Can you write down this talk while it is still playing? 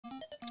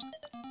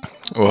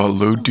Well,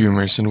 hello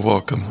Doomers and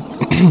welcome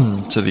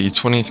to the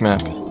 20th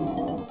map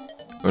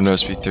of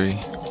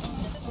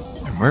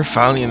NoSp3. And we're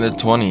finally in the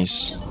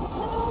 20s.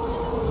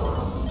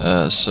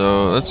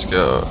 So let's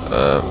go.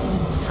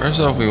 First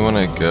off, we want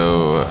to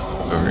go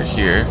over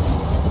here.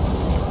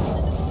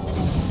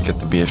 Get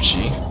the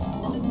BFG.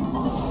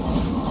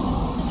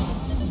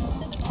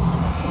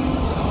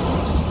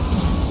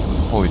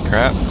 Holy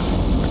crap.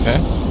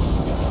 Okay.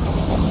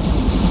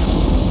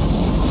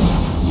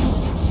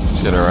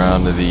 Let's get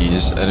around to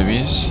these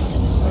enemies.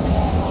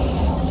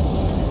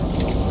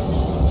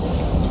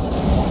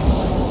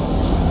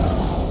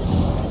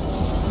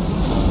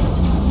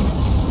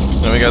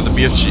 Then we got the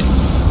BFG.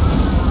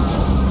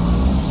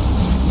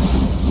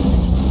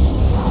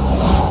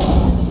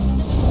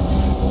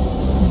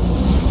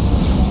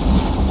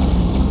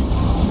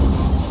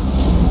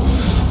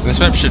 This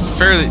map should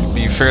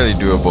be fairly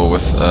doable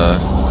with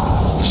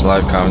just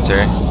live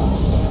commentary.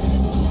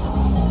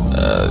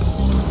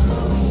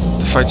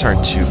 The fights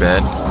aren't too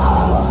bad,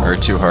 or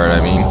too hard,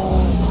 I mean.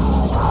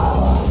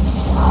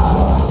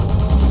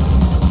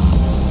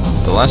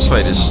 The last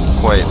fight is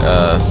quite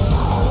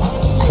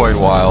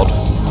wild,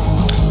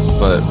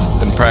 but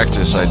in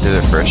practice I did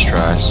it first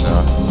try, so.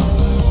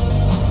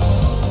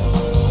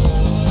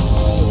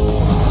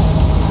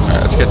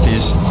 Alright, let's get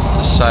these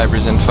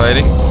cybers in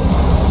fighting.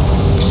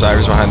 The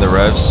cybers behind the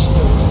revs.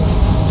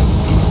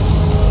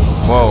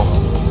 Whoa.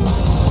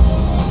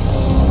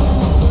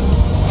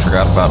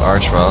 Forgot about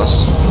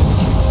archviles.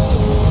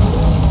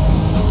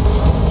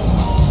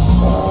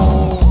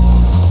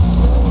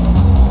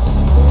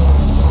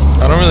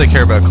 I don't really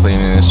care about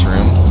cleaning this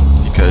room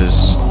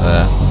because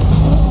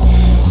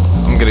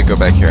I'm gonna go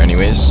back here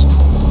anyways.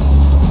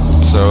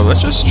 So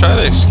let's just try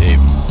to escape.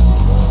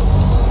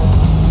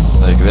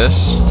 Like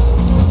this.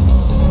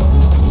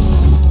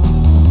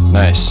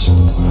 Nice.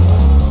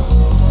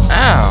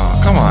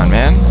 Ow, come on,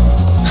 man.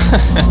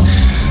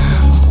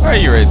 Why are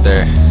you right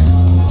there?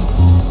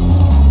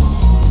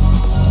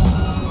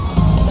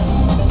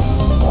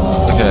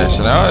 Okay,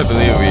 so now I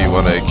believe we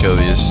want to kill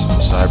these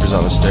cybers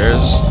on the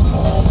stairs.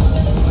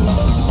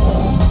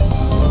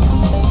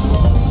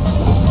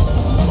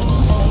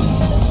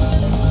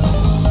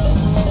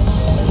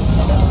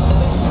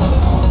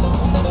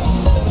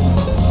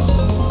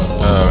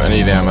 Oh, I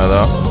need ammo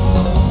though.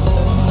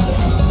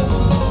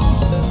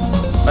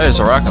 Oh, there's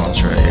a rocket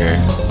launcher right here.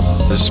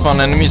 Does it spawn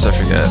enemies? I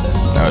forget.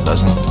 No, it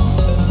doesn't.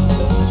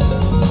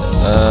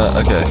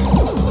 Okay.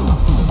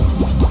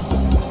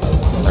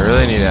 I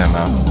really need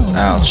ammo.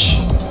 Ouch.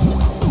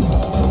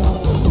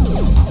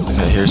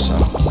 Okay, here's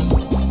some.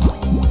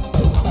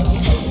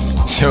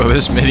 Yo,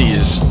 this MIDI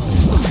is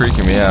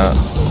freaking me out.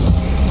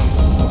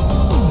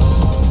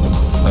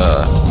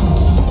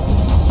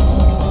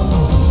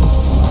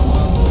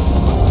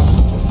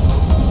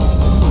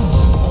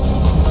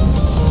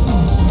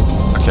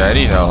 Okay, I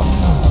need health.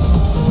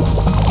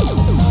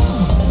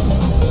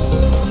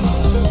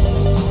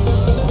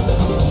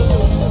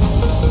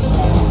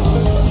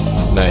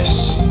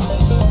 Nice.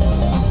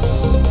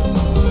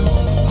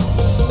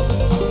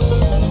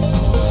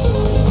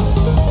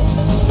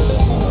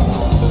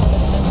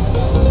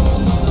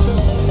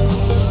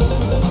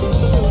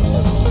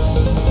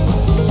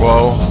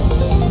 Whoa.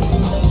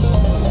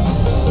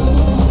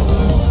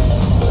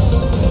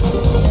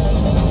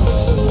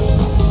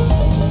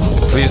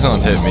 Please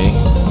don't hit me.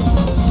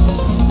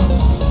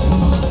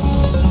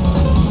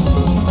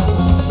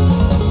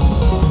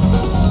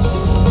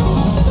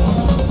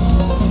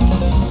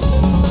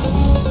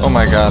 Oh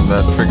my god,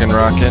 that freaking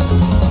rocket.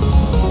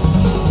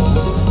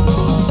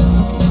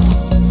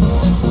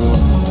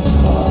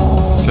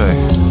 Okay.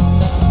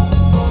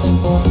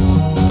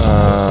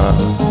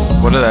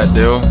 What did that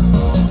do?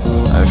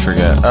 I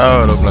forget.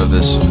 Oh, it opened up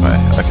this way.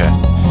 Okay.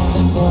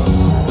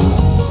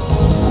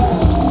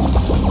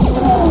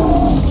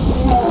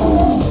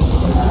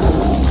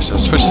 So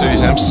switch to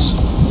these imps.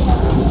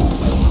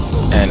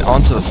 And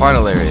onto the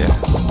final area.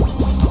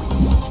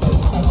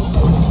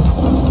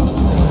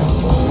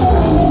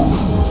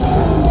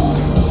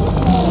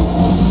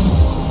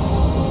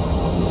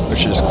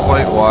 Which is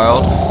quite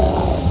wild.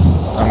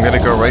 I'm gonna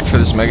go right for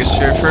this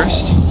megasphere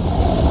first.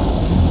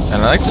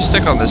 And I like to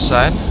stick on this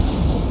side.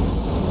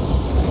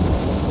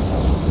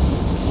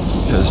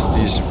 Because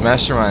these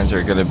masterminds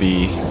are gonna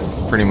be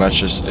pretty much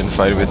just in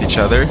fight with each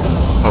other,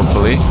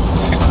 hopefully.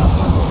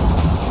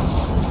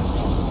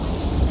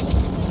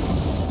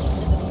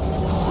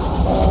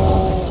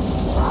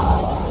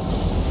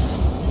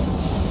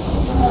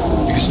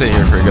 You can stay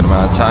here for a good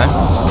amount of time.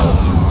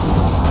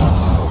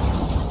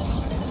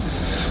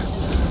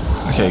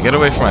 Okay, get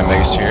away from my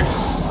megasphere.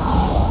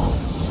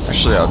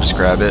 Actually, I'll just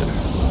grab it.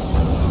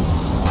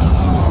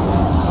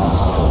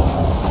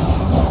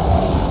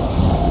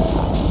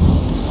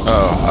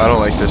 Oh, I don't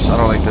like this. I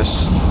don't like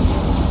this.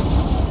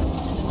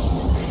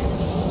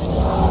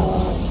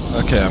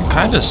 Okay, I'm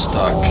kind of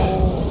stuck.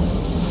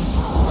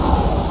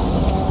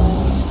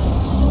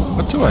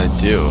 What do I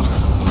do?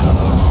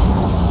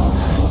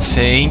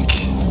 Think.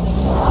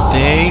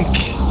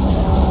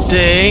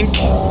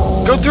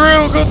 Go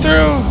through!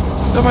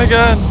 Oh my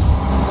god!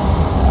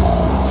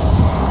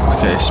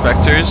 Okay,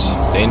 specters,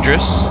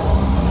 dangerous.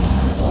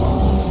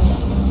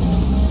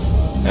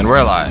 And we're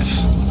alive.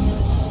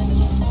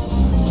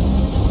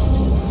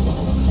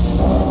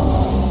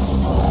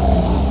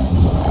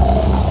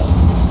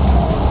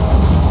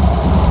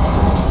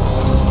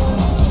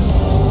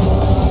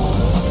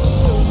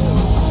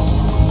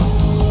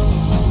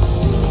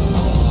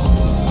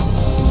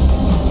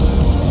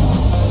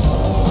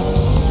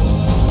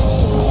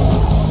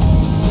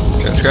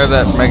 Let's grab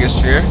that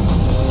megasphere.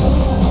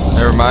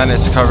 Never mind,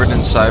 it's covered in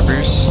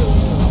cybers.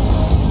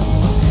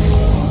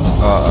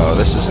 Uh-oh,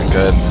 this isn't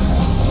good.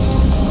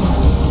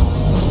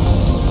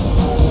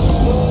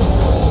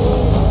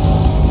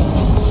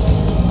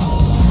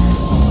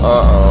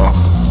 Uh-oh.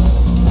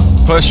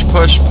 Push,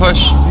 push,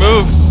 push.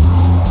 Move!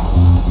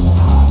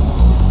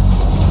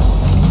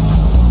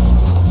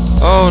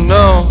 Oh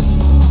no!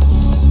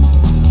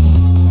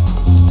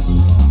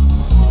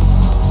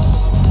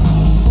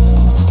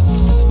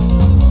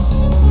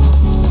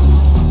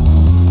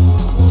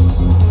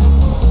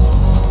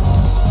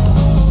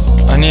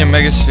 I need a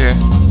megasphere.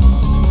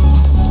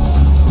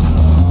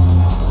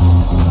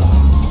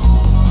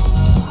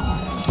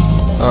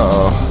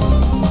 Uh-oh.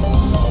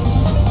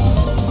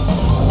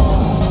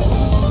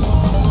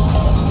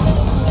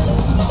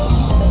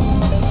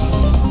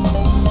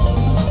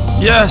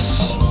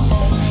 Yes!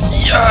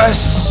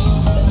 Yes!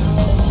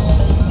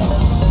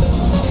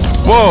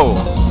 Whoa!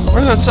 Where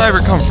did that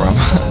cyber come from?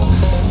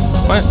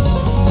 What?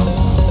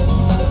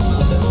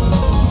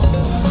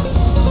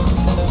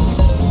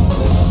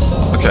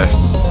 Okay.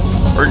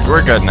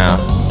 We're good now.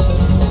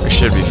 We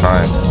should be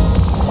fine.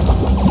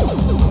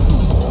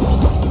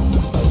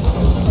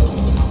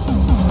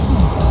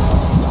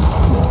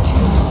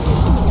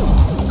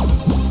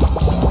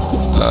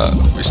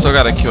 We still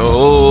gotta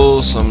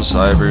kill some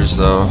cybers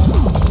though.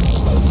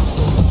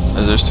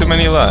 As there's too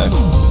many alive.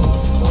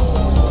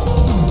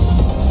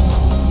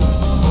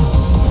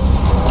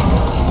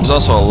 There's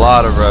also a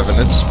lot of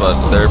revenants,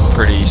 but they're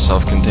pretty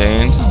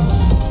self-contained.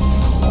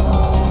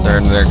 They're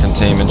in their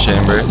containment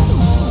chamber.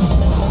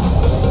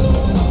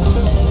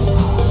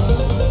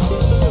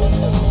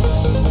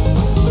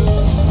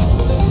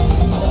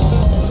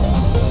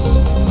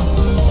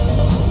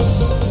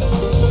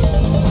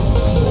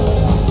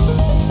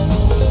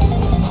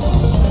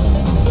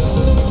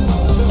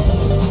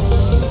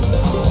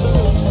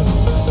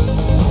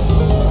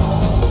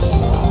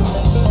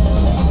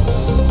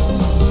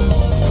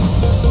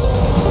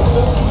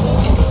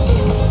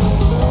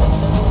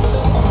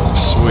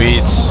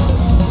 Sweet.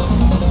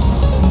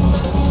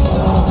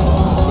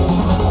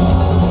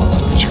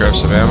 Let's grab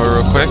some ammo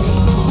real quick.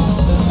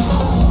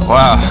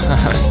 Wow,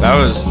 that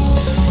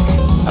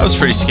was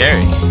pretty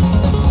scary.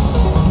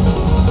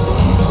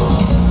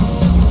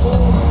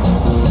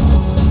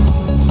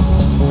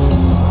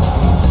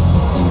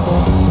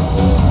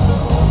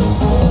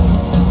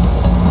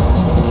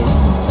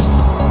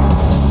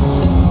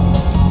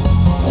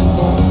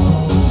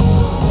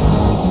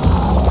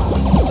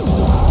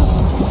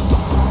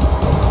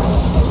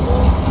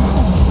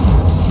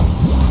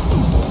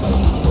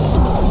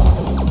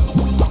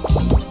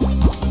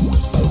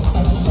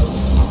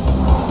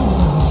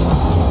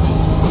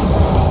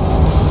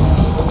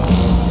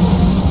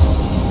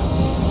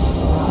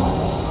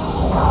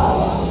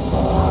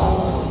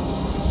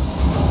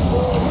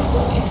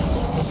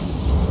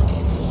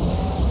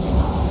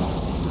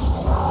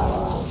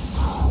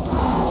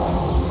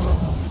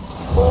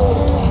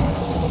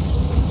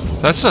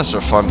 That's such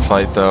a fun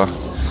fight, though.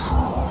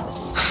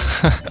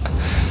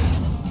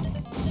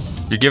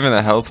 You're given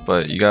the health,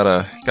 but you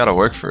gotta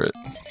work for it.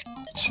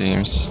 It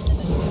seems.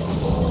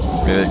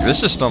 I mean, like,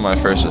 this is still my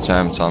first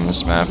attempt on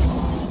this map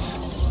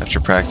after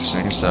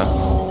practicing, so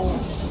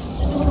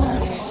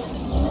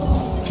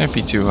can't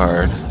be too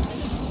hard.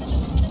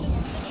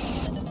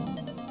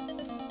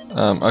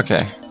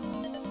 Okay.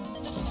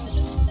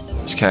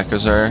 These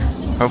cacos are.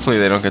 Hopefully,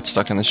 they don't get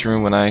stuck in this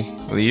room when I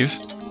leave.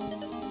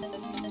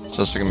 There's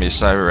also gonna be a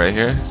cyber right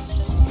here.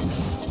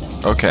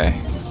 Okay.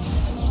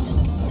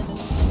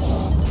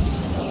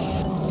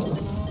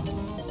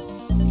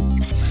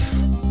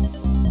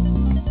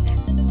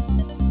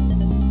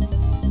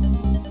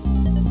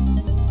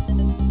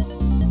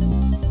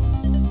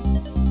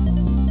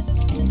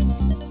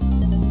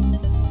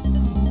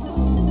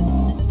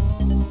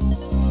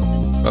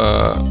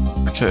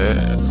 Okay,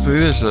 I believe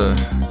there's a...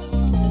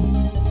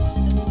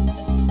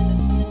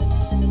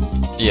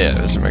 Yeah,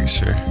 there's a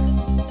mixture.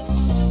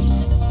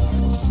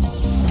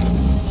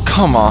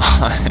 Come on!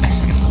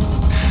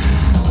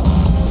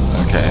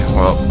 Okay,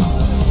 well,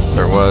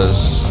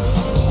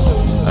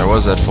 I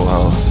was at full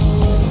health.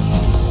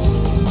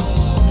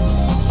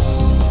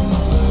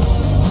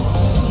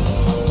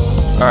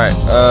 Alright,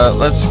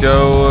 let's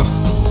go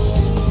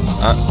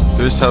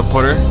through this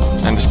teleporter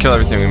and just kill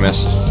everything we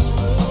missed.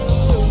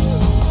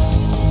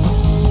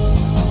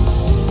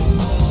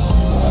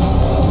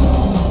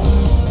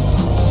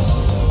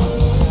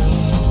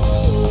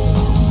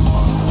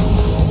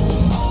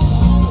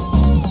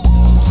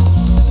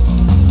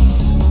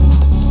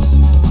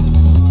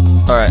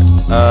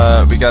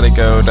 Alright, we gotta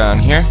go down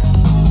here.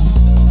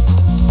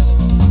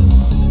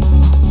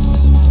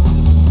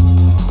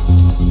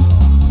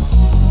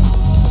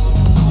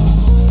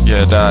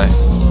 Yeah, die.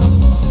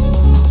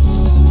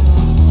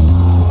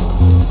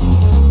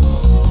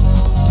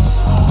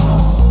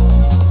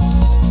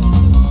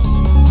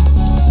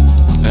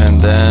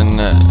 And then...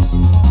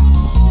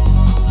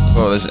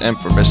 oh, there's an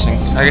imp we're missing.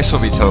 I guess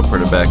we'll be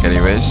teleported back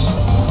anyways.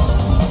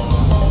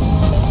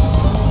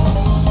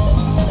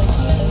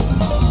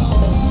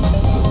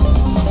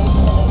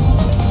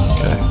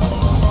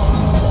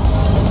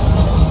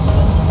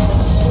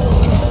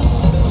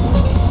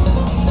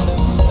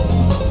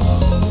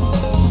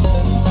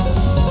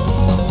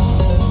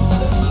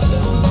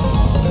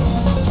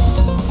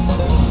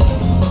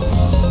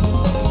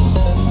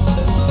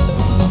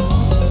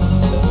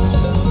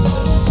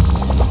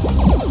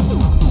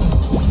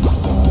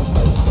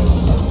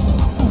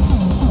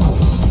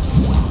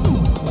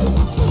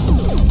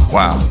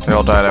 Wow, they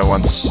all died at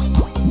once.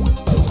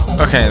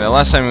 Okay, the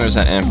last time it was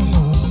an imp.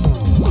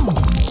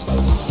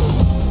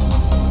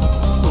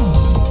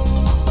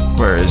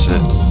 Where is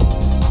it?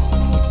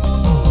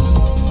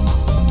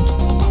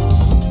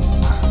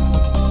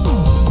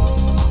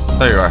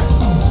 There you are.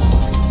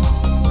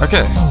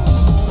 Okay.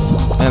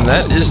 And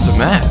that is the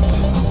map.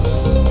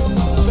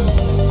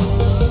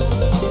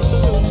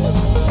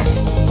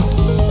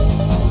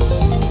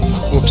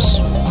 Whoops.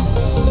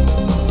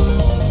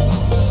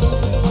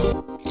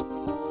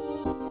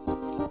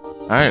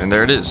 Alright, and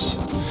there it is.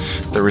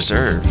 The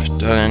reserve,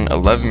 done in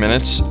 11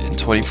 minutes and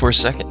 24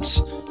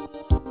 seconds.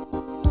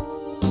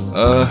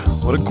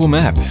 What a cool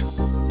map.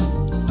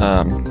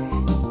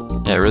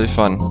 Yeah, really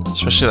fun,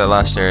 especially that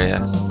last area.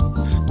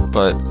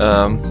 But,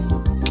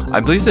 I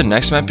believe the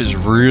next map is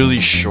really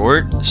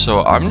short,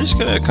 so I'm just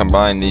gonna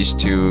combine these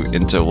two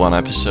into one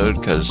episode,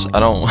 because I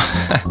don't,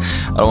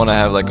 I don't want to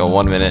have like a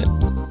 1 minute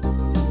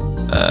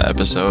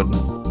episode.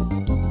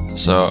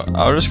 So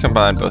I'll just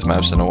combine both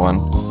maps into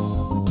one.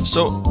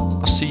 So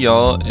I'll see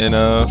y'all in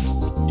a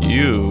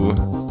few.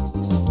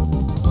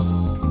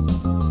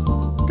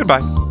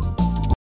 Goodbye.